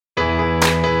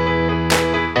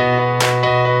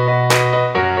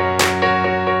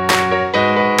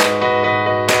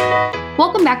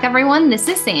Welcome back, everyone. This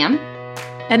is Sam.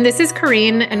 And this is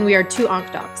Corrine, and we are two Onc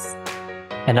Docs.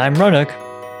 And I'm Ronak.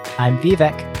 I'm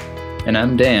Vivek. And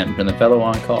I'm Dan from the Fellow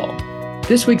on Call.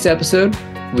 This week's episode,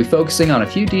 we'll be focusing on a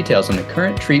few details on the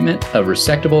current treatment of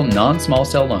resectable non-small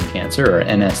cell lung cancer, or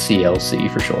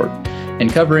NSCLC for short,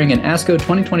 and covering an ASCO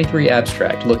 2023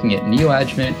 abstract looking at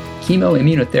neoadjuvant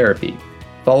chemoimmunotherapy,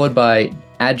 followed by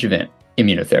adjuvant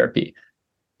immunotherapy.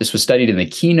 This was studied in the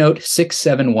KEYNOTE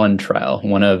 671 trial,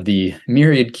 one of the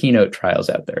myriad KEYNOTE trials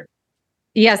out there.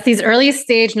 Yes, these early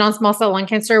stage non-small cell lung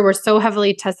cancer were so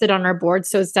heavily tested on our board,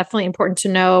 so it's definitely important to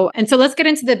know. And so let's get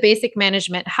into the basic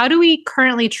management. How do we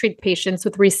currently treat patients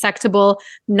with resectable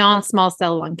non-small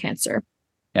cell lung cancer?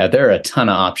 Yeah, there are a ton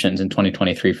of options in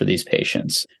 2023 for these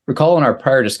patients. Recall in our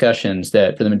prior discussions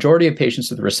that for the majority of patients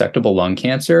with resectable lung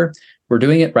cancer, we're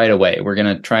doing it right away. We're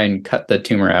going to try and cut the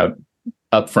tumor out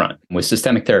up front with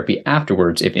systemic therapy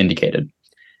afterwards if indicated.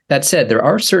 That said, there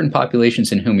are certain populations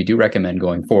in whom we do recommend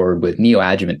going forward with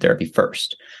neoadjuvant therapy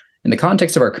first. In the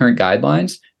context of our current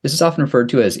guidelines, this is often referred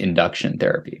to as induction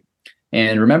therapy.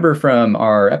 And remember from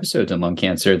our episodes on lung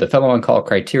cancer, the Fellow on Call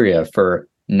criteria for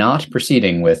not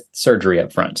proceeding with surgery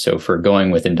up front, so for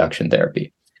going with induction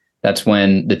therapy. That's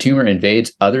when the tumor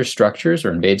invades other structures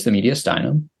or invades the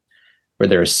mediastinum, where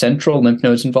there are central lymph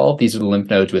nodes involved. These are the lymph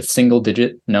nodes with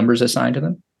single-digit numbers assigned to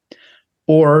them.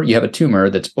 Or you have a tumor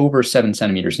that's over 7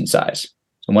 centimeters in size.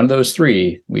 So one of those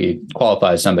three, we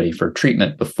qualify somebody for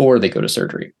treatment before they go to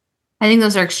surgery. I think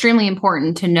those are extremely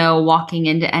important to know walking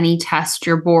into any test,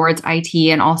 your boards, IT,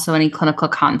 and also any clinical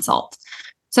consult.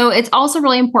 So it's also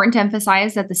really important to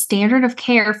emphasize that the standard of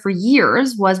care for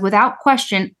years was without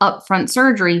question upfront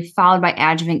surgery followed by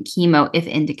adjuvant chemo if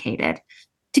indicated.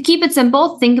 To keep it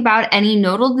simple, think about any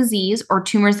nodal disease or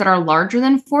tumors that are larger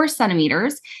than 4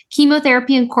 centimeters.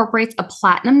 Chemotherapy incorporates a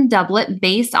platinum doublet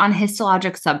based on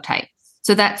histologic subtype.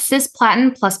 So that's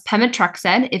cisplatin plus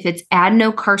pemetrexed if it's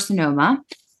adenocarcinoma,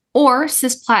 or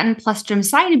cisplatin plus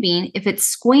gemcitabine if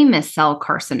it's squamous cell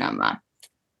carcinoma.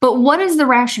 But what is the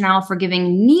rationale for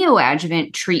giving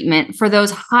neoadjuvant treatment for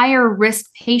those higher risk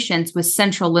patients with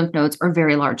central lymph nodes or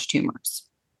very large tumors?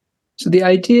 So the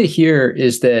idea here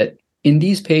is that in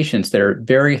these patients that are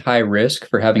very high risk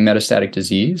for having metastatic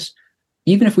disease,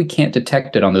 even if we can't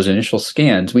detect it on those initial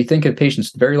scans, we think of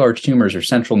patients with very large tumors or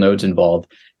central nodes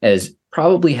involved as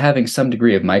probably having some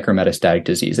degree of micrometastatic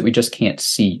disease that we just can't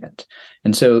see yet.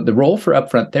 And so the role for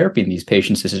upfront therapy in these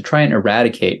patients is to try and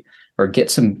eradicate or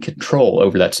get some control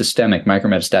over that systemic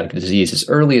micrometastatic disease as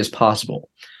early as possible,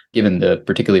 given the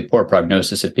particularly poor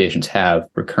prognosis that patients have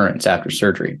recurrence after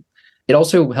surgery. It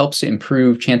also helps to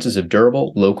improve chances of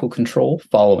durable local control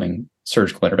following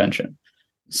surgical intervention.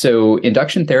 So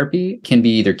induction therapy can be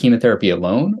either chemotherapy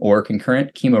alone or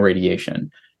concurrent chemoradiation.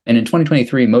 And in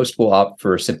 2023, most will opt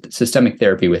for systemic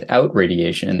therapy without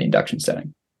radiation in the induction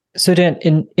setting. So Dan,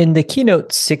 in the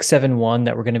KEYNOTE 671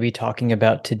 that we're going to be talking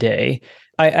about today,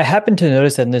 I happened to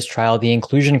notice that in this trial, the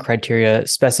inclusion criteria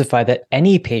specify that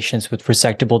any patients with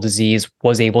resectable disease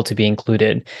was able to be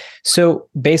included. So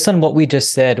based on what we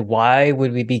just said, why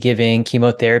would we be giving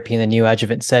chemotherapy in the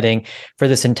neoadjuvant setting for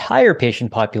this entire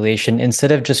patient population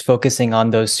instead of just focusing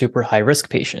on those super high-risk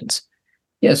patients?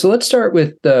 Yeah, so let's start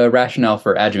with the rationale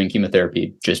for adjuvant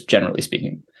chemotherapy, just generally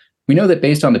speaking. We know that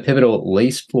based on the pivotal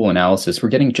LACE pool analysis, we're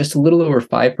getting just a little over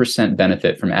 5%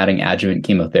 benefit from adding adjuvant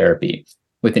chemotherapy,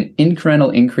 with an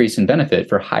incremental increase in benefit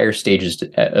for higher stages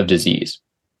of disease.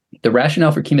 The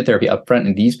rationale for chemotherapy upfront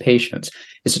in these patients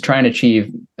is to try and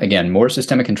achieve, again, more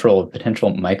systemic control of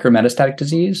potential micrometastatic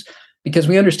disease, because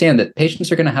we understand that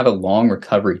patients are going to have a long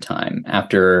recovery time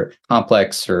after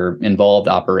complex or involved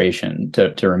operation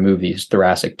to remove these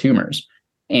thoracic tumors.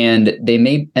 And they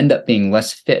may end up being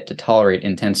less fit to tolerate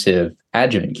intensive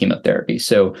adjuvant chemotherapy.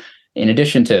 So in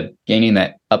addition to gaining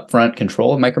that upfront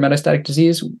control of micrometastatic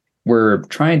disease, we're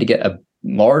trying to get a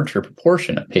larger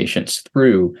proportion of patients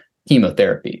through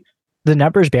chemotherapy. The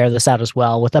numbers bear this out as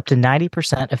well, with up to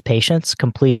 90% of patients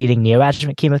completing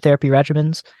neoadjuvant chemotherapy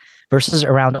regimens versus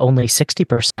around only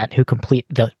 60% who complete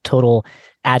the total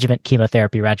adjuvant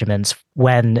chemotherapy regimens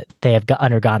when they have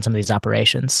undergone some of these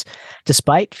operations.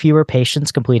 Despite fewer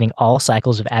patients completing all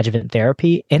cycles of adjuvant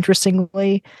therapy,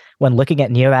 interestingly, when looking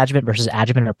at neoadjuvant versus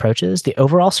adjuvant approaches, the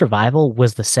overall survival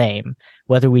was the same,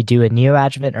 whether we do a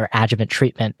neoadjuvant or adjuvant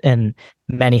treatment in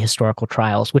many historical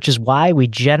trials, which is why we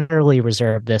generally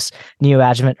reserve this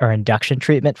neoadjuvant or induction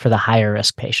treatment for the higher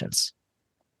risk patients.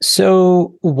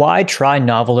 So why try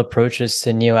novel approaches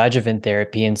to neoadjuvant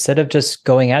therapy instead of just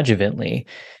going adjuvantly?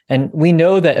 And we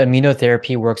know that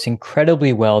immunotherapy works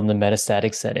incredibly well in the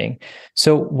metastatic setting.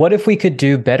 So what if we could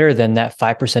do better than that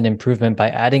 5% improvement by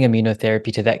adding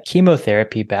immunotherapy to that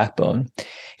chemotherapy backbone?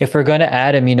 If we're going to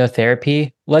add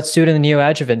immunotherapy, let's do it in the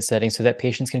neoadjuvant setting so that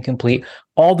patients can complete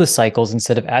all the cycles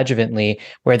instead of adjuvantly,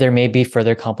 where there may be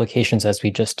further complications as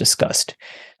we just discussed.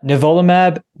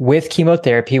 Nivolumab with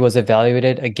chemotherapy was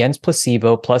evaluated against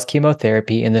placebo plus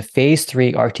chemotherapy in the phase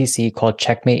 3 RTC called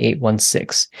Checkmate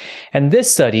 816. And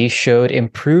this study showed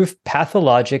improved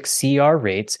pathologic CR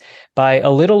rates by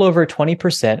a little over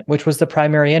 20%, which was the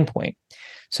primary endpoint.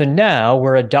 So now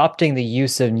we're adopting the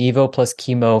use of Nivo plus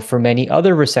chemo for many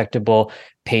other resectable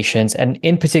patients, and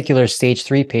in particular, stage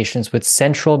 3 patients with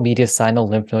central mediastinal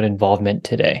lymph node involvement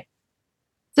today.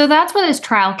 So that's where this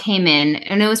trial came in,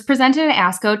 and it was presented at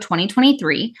ASCO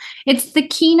 2023. It's the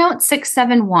KEYNOTE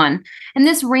 671, and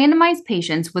this randomized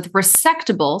patients with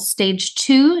resectable stage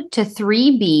 2 to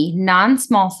 3B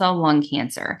non-small cell lung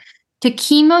cancer to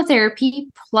chemotherapy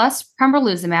plus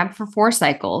pembrolizumab for 4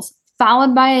 cycles,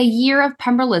 followed by a year of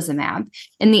pembrolizumab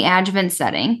in the adjuvant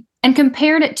setting, and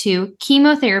compared it to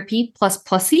chemotherapy plus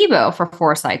placebo for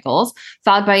 4 cycles,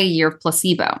 followed by a year of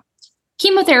placebo.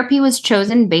 Chemotherapy was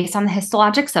chosen based on the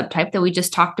histologic subtype that we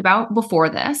just talked about before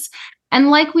this.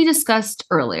 And like we discussed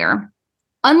earlier,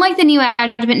 unlike the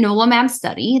neoadjuvant nivolumab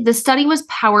study, the study was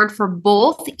powered for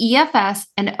both EFS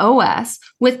and OS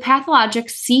with pathologic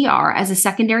CR as a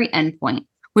secondary endpoint,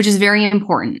 which is very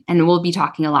important, and we'll be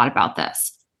talking a lot about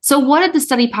this. So what did the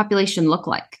study population look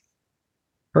like?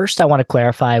 First, I want to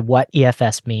clarify what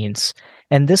EFS means.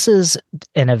 And this is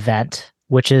an event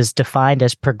which is defined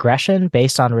as progression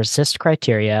based on RECIST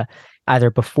criteria,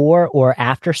 either before or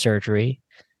after surgery,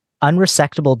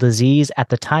 unresectable disease at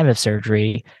the time of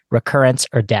surgery, recurrence,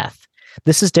 or death.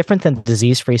 This is different than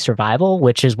disease-free survival,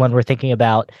 which is when we're thinking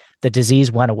about the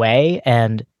disease went away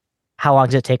and how long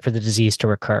does it take for the disease to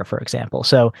recur, for example.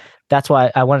 So that's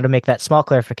why I wanted to make that small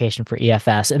clarification for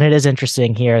EFS. And it is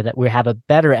interesting here that we have a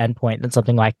better endpoint than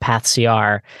something like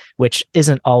PathCR, which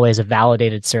isn't always a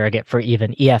validated surrogate for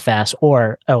even EFS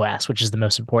or OS, which is the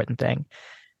most important thing.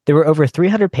 There were over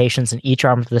 300 patients in each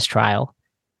arm of this trial.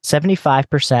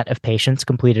 75% of patients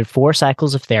completed 4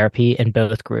 cycles of therapy in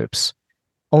both groups.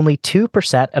 Only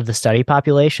 2% of the study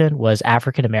population was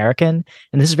African American,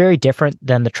 and this is very different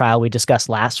than the trial we discussed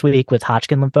last week with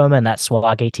Hodgkin lymphoma and that SWOG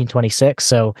 1826,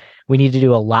 so we need to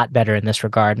do a lot better in this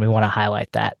regard, and we want to highlight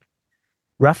that.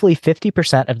 Roughly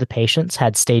 50% of the patients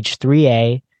had stage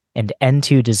 3A and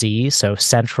N2 disease, so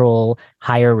central,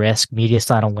 higher risk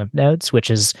mediastinal lymph nodes,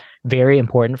 which is very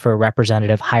important for a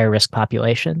representative higher risk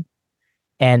population.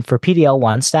 And for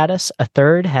PD-L1 status, a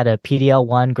third had a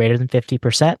PD-L1 greater than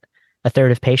 50%, a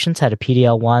third of patients had a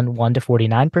PD-L1 1 to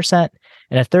 49%,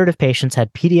 and a third of patients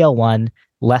had PD-L1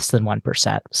 less than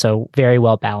 1%, so very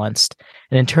well balanced.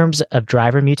 And in terms of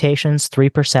driver mutations,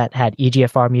 3% had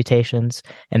EGFR mutations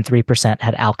and 3%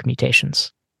 had ALK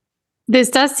mutations. This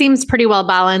does seem pretty well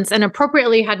balanced and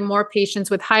appropriately had more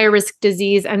patients with higher risk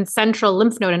disease and central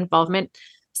lymph node involvement.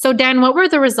 So Dan, what were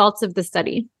the results of the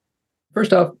study?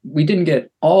 First off, we didn't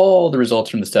get all the results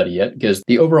from the study yet because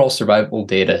the overall survival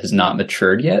data has not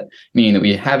matured yet, meaning that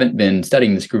we haven't been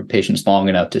studying this group of patients long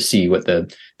enough to see what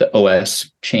the OS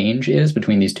change is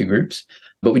between these two groups.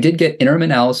 But we did get interim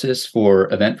analysis for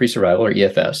event-free survival, or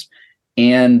EFS,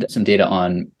 and some data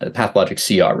on pathologic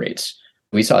CR rates.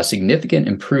 We saw a significant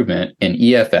improvement in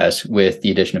EFS with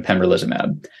the addition of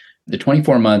pembrolizumab. The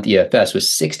 24-month EFS was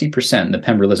 60% in the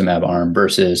pembrolizumab arm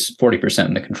versus 40%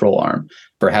 in the control arm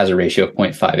for a hazard ratio of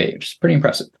 0.58, which is pretty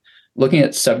impressive. Looking at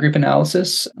subgroup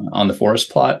analysis on the forest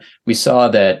plot, we saw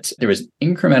that there was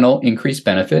incremental increased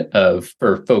benefit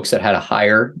for folks that had a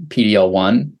higher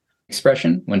PD-L1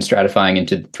 expression when stratifying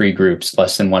into 3 groups,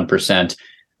 less than 1%,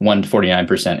 1 to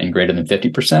 49%, and greater than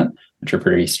 50%, which are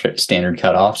pretty standard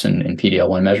cutoffs in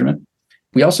PD-L1 measurement.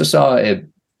 We also saw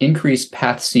an increased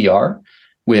PathCR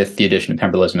with the addition of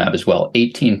pembrolizumab as well,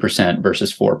 18%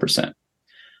 versus 4%.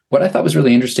 What I thought was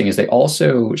really interesting is they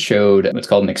also showed what's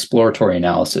called an exploratory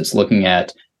analysis, looking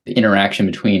at the interaction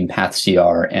between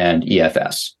PathCR and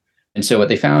EFS. And so what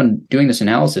they found doing this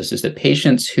analysis is that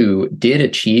patients who did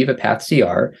achieve a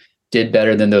PathCR did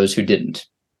better than those who didn't.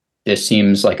 This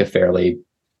seems like a fairly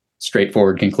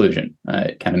straightforward conclusion.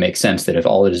 It kind of makes sense that if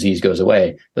all the disease goes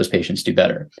away, those patients do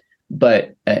better.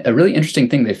 But a really interesting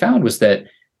thing they found was that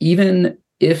even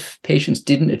if patients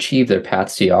didn't achieve their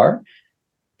PathCR,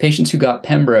 patients who got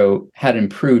pembro had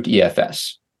improved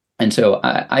EFS. And so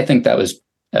I think that was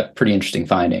a pretty interesting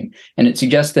finding. And it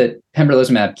suggests that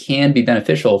pembrolizumab can be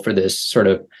beneficial for this sort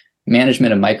of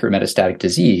management of micrometastatic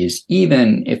disease,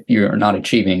 even if you're not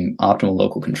achieving optimal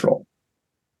local control.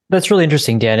 That's really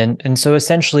interesting, Dan. And so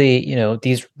essentially,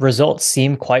 these results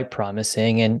seem quite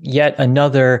promising. And yet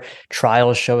another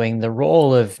trial showing the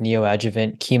role of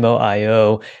neoadjuvant chemo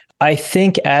IO. I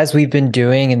think as we've been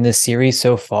doing in this series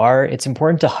so far, it's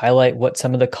important to highlight what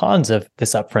some of the cons of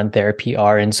this upfront therapy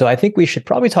are. And so I think we should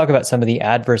probably talk about some of the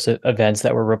adverse events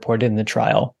that were reported in the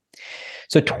trial.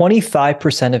 So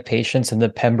 25% of patients in the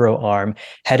pembro arm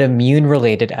had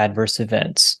immune-related adverse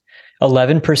events.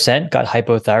 11% got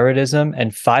hypothyroidism,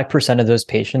 and 5% of those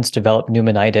patients developed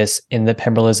pneumonitis in the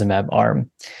pembrolizumab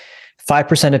arm.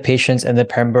 5% of patients in the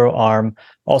pembro arm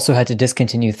also had to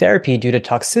discontinue therapy due to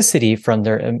toxicity from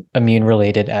their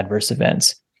immune-related adverse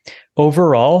events.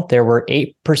 Overall, there were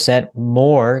 8%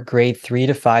 more grade 3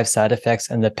 to 5 side effects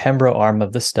in the pembro arm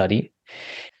of the study.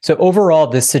 So overall,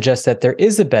 this suggests that there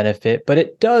is a benefit, but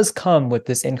it does come with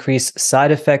this increased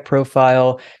side effect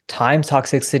profile, time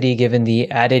toxicity given the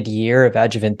added year of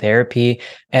adjuvant therapy,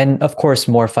 and of course,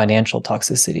 more financial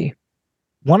toxicity.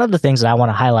 One of the things that I want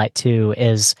to highlight too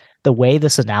is the way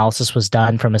this analysis was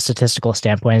done from a statistical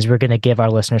standpoint is we're going to give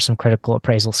our listeners some critical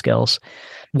appraisal skills.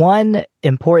 One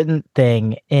important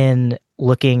thing in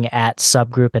looking at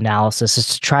subgroup analysis is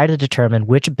to try to determine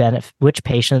which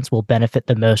patients will benefit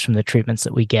the most from the treatments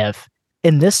that we give.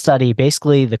 In this study,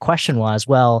 basically the question was,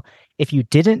 well, if you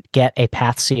didn't get a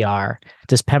path CR,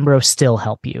 does pembro still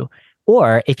help you?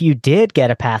 Or if you did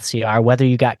get a path CR, whether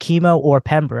you got chemo or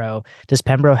pembro, does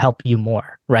pembro help you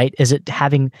more, right? Is it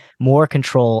having more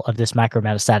control of this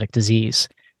micrometastatic disease?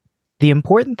 The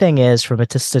important thing is, from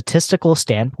a statistical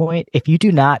standpoint, if you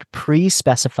do not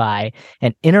pre-specify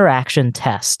an interaction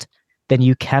test, then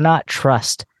you cannot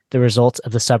trust the results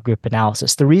of the subgroup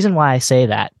analysis. The reason why I say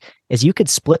that is you could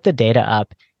split the data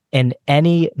up in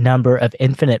any number of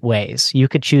infinite ways. You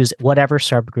could choose whatever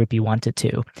subgroup you wanted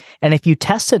to. And if you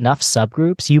test enough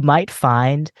subgroups, you might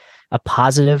find a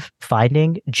positive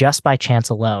finding just by chance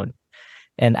alone.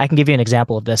 And I can give you an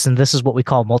example of this, and this is what we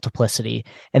call multiplicity.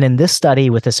 And in this study,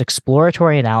 with this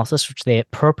exploratory analysis, which they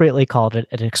appropriately called it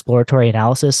an exploratory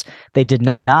analysis, they did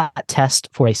not test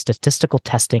for a statistical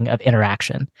testing of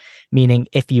interaction, meaning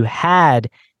if you had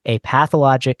a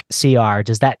pathologic CR,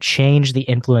 does that change the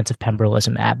influence of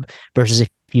pembrolizumab versus if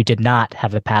you did not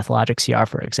have a pathologic CR,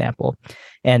 for example?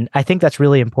 And I think that's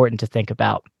really important to think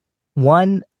about.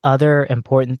 One other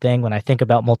important thing when I think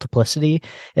about multiplicity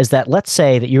is that let's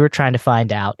say that you were trying to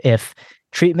find out if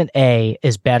treatment A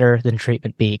is better than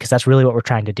treatment B, because that's really what we're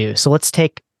trying to do. So let's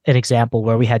take an example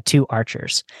where we had two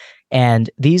archers, and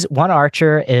one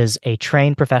archer is a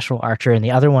trained professional archer and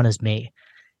the other one is me.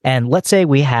 And let's say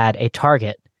we had a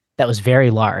target that was very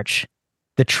large.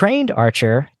 The trained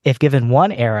archer, if given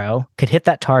one arrow, could hit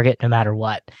that target no matter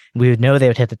what. We would know they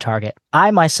would hit the target.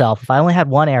 I myself, if I only had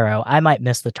one arrow, I might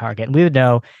miss the target. And we would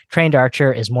know trained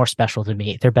archer is more special than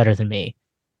me. They're better than me.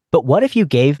 But what if you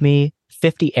gave me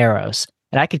 50 arrows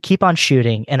and I could keep on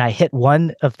shooting and I hit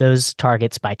one of those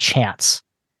targets by chance?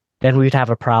 Then we would have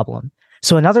a problem.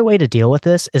 So another way to deal with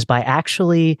this is by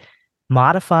actually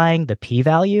modifying the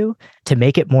p-value to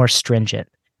make it more stringent,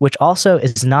 which also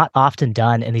is not often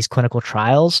done in these clinical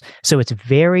trials. So it's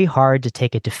very hard to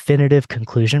take a definitive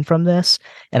conclusion from this.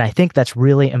 And I think that's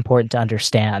really important to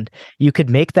understand. You could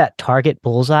make that target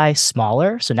bullseye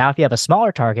smaller. So now if you have a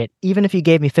smaller target, even if you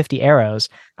gave me 50 arrows,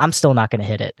 I'm still not going to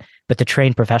hit it, but the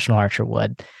trained professional archer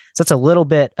would. So that's a little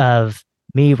bit of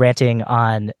me ranting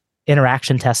on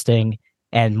interaction testing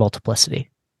and multiplicity.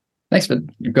 Thanks for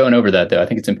going over that, though. I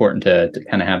think it's important to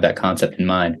kind of have that concept in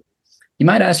mind. You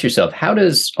might ask yourself, how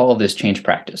does all of this change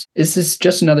practice? Is this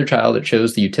just another trial that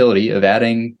shows the utility of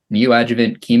adding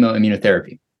neoadjuvant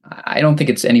chemoimmunotherapy? I don't think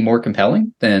it's any more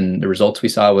compelling than the results we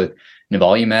saw with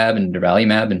nivolumab and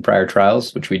durvalumab in prior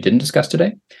trials, which we didn't discuss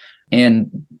today. And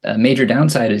a major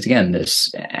downside is, again,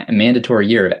 this mandatory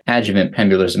year of adjuvant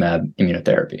pembrolizumab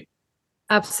immunotherapy.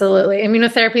 Absolutely.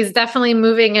 Immunotherapy is definitely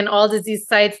moving in all disease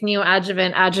sites,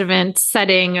 neoadjuvant, adjuvant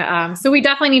setting. So we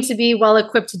definitely need to be well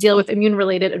equipped to deal with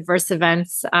immune-related adverse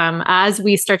events as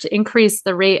we start to increase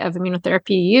the rate of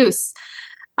immunotherapy use.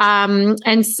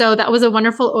 And so that was a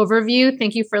wonderful overview.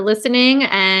 Thank you for listening.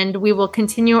 And we will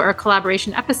continue our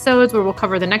collaboration episodes where we'll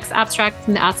cover the next abstract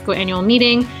from the ASCO annual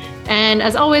meeting. And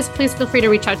as always, please feel free to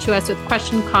reach out to us with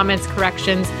questions, comments,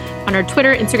 corrections on our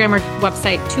Twitter, Instagram, or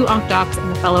website, 2OncDocs and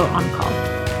the Fellow On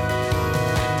Call.